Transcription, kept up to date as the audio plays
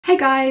Hey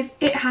guys,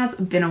 it has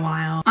been a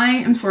while. I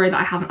am sorry that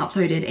I haven't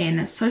uploaded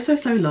in so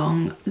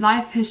long.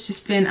 Life has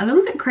just been a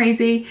little bit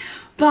crazy,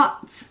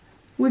 but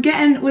we're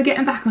getting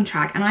back on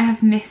track, and I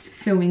have missed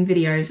filming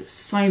videos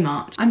so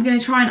much. I'm going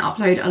to try and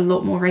upload a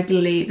lot more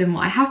regularly than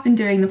what I have been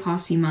doing the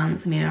past few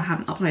months. I mean, I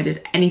haven't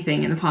uploaded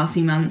anything in the past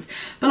few months,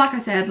 but like I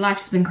said,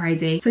 life's just been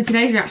crazy. So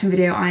today's reaction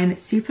video I am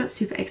super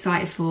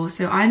excited for.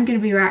 So I'm going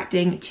to be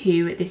reacting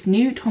to this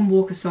new Tom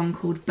Walker song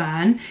called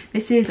Burn.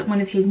 This is one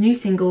of his new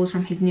singles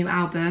from his new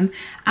album,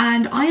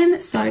 and I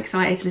am so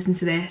excited to listen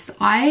to this.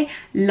 I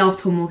love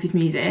Tom Walker's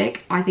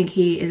music. I think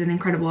he is an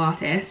incredible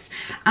artist,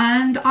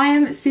 and I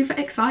am super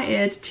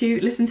excited to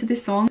listen to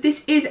this song.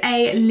 This is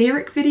a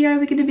lyric video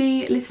we're going to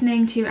be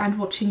listening to and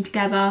watching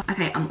together.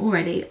 Okay, I'm all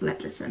ready.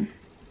 Let's listen.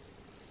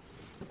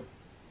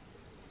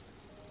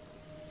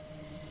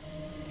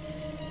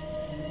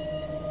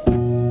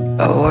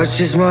 I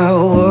watch as my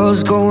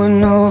world's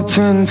going up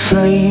in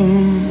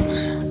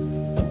flames.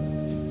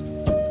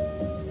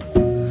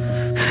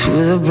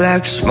 Through the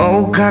black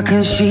smoke I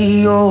can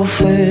see your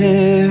face.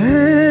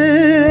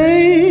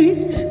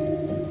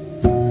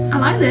 I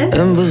like this.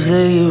 Embers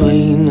they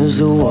rain as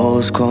the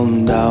walls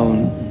come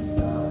down.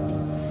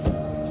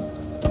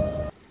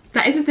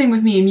 That is the thing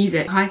with me in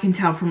music. I can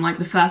tell from like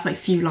the first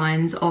few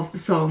lines of the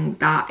song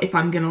that if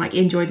I'm gonna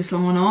enjoy the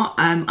song or not.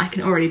 I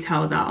can already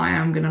tell that I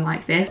am gonna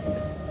like this.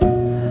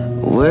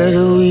 Where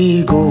do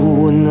we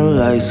go when the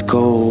lights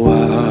go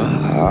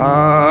out?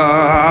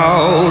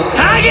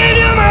 I gave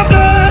you my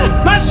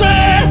blood, my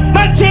sweat,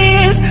 my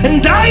tears,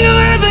 and all you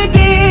ever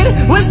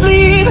did was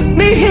leave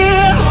me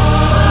here.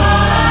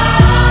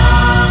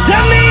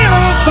 Set me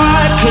on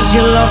fire cause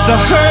you love the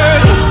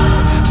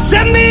hurt.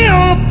 Set me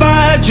on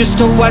fire just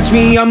to watch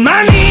me on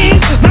my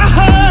knees. My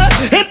heart,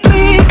 it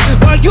bleeds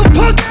while you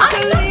put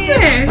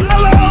gasoline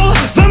all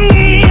over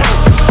me.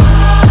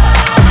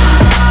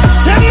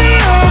 Set me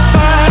on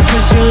fire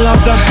cause you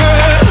love the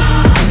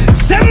hurt.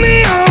 Set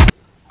me on.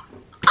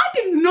 I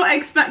did not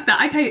expect that.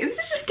 Okay, this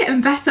is just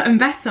getting better and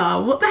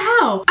better. What the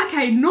hell?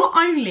 Okay, not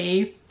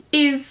only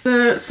is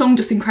the song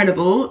just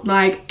incredible,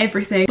 like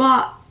everything,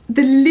 but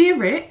the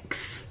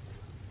lyrics.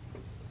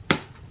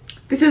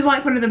 This is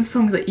like one of them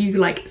songs that you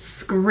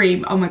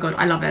scream. Oh my god,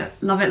 I love it.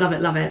 Love it, love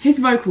it, love it. His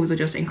vocals are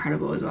just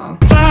incredible as well.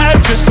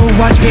 Just to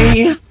watch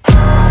me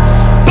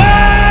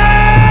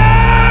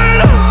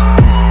burn,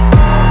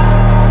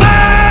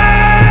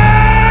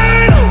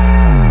 burn.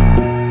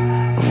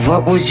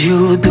 What would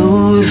you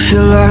do if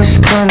you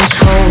lost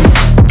control?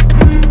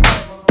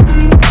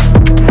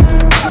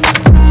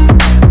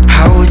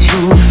 How would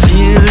you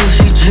feel if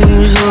your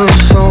dreams were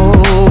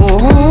sold?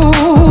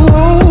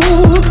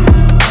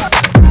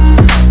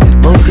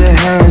 Both your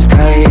hands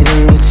tied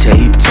in your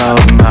taped up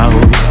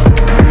mouth.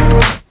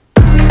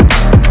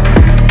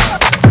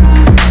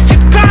 You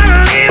gotta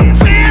let me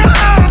feel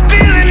how I'm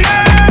feeling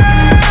now.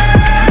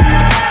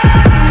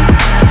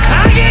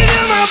 I gave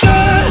you my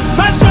blood,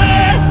 my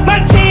sweat, my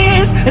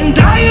tears, and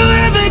all you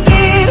ever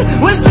did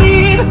was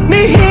leave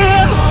me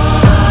here.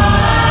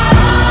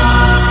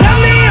 Set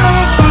me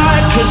on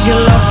fire cause you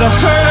love the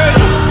hurt.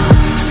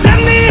 Set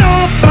me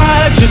on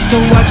fire just to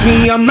watch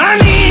me on my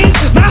knees.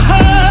 My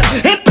heart,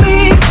 it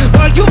bleeds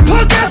while you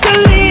put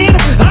gasoline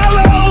all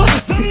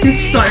over me. This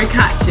is so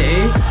catchy.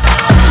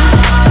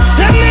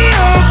 Set me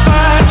on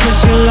fire cause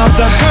you love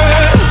the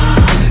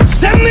hurt.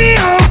 Set me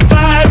on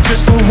fire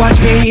just to watch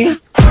me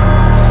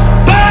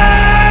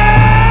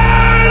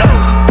burn,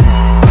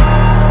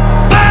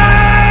 burn.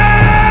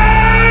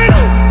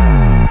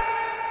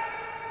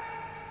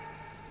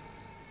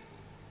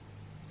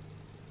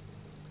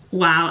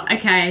 Wow,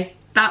 okay.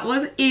 That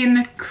was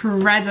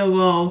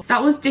incredible.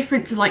 That was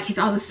different to his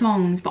other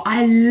songs, but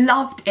I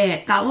loved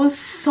it. That was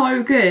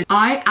so good.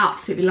 I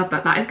absolutely love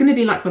that. That is gonna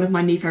be one of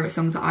my new favorite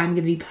songs that I'm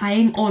gonna be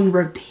playing on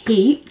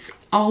repeat.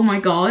 Oh my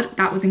god,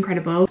 that was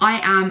incredible.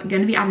 I am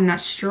gonna be adding that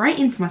straight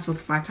into my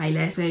Spotify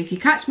playlist. So if you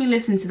catch me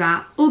listening to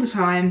that all the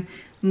time,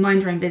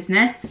 mind your own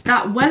business.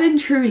 That well and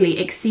truly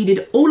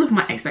exceeded all of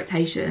my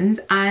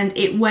expectations, and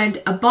it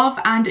went above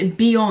and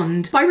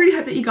beyond. But I really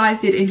hope that you guys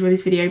did enjoy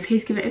this video.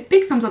 Please give it a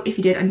big thumbs up if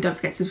you did, and don't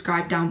forget to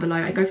subscribe down below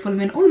and go follow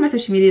me on all of my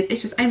social medias.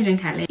 It's just Amy Jane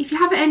Ketley. If you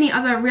have any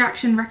other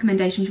reaction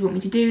recommendations you want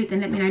me to do,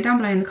 then let me know down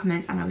below in the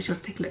comments, and I'll be sure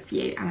to take a look for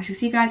you. And I shall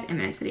see you guys in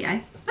my next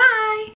video.